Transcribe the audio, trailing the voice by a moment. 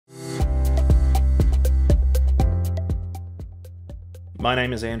My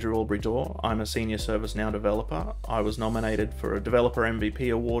name is Andrew Albury-Dor. I'm a senior ServiceNow developer. I was nominated for a Developer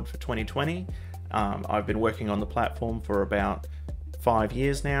MVP award for 2020. I've been working on the platform for about 5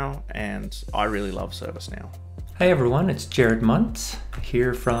 years now, and I really love ServiceNow. Hi everyone, it's Jarod Mundt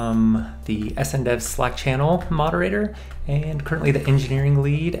here from the SNDev Slack channel moderator and currently the engineering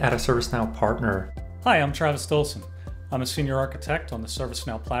lead at a ServiceNow partner. Hi, I'm Travis Toulson. I'm a senior architect on the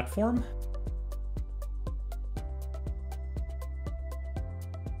ServiceNow platform.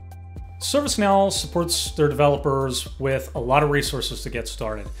 ServiceNow supports their developers with a lot of resources to get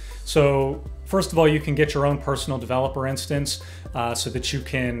started. So first of all, you can get your own personal developer instance so that you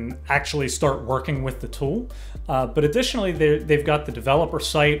can actually start working with the tool. But additionally, they've got the developer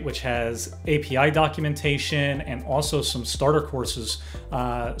site, which has API documentation and also some starter courses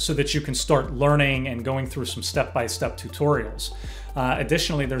so that you can start learning and going through some step-by-step tutorials.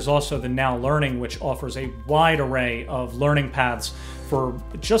 Additionally, there's also the Now Learning, which offers a wide array of learning paths for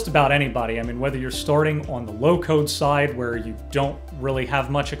just about anybody. I mean, whether you're starting on the low-code side where you don't really have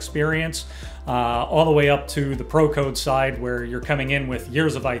much experience, all the way up to the pro-code side where you're coming in with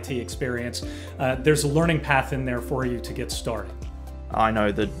years of IT experience, there's a learning path in there for you to get started. I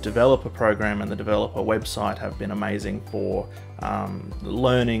know the developer program and the developer website have been amazing for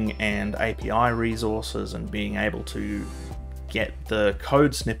learning and API resources and being able to get the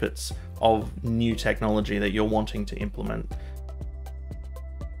code snippets of new technology that you're wanting to implement.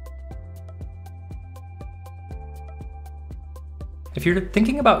 If you're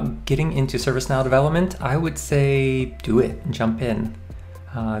thinking about getting into ServiceNow development, I would say do it, jump in.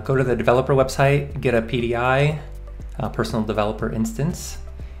 Go to the developer website, get a PDI, personal developer instance.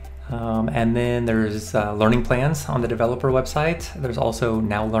 And then there's learning plans on the developer website. There's also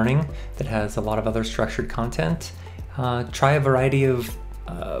Now Learning that has a lot of other structured content. Try a variety of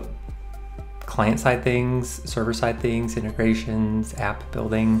client-side things, server-side things, integrations, app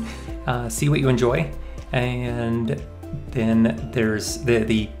building. See what you enjoy, and then there's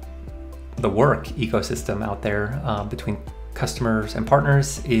the work ecosystem out there between customers and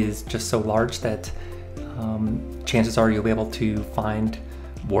partners is just so large that chances are you'll be able to find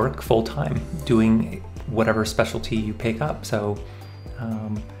work full-time doing whatever specialty you pick up. So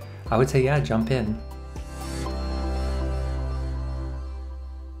I would say, yeah, jump in.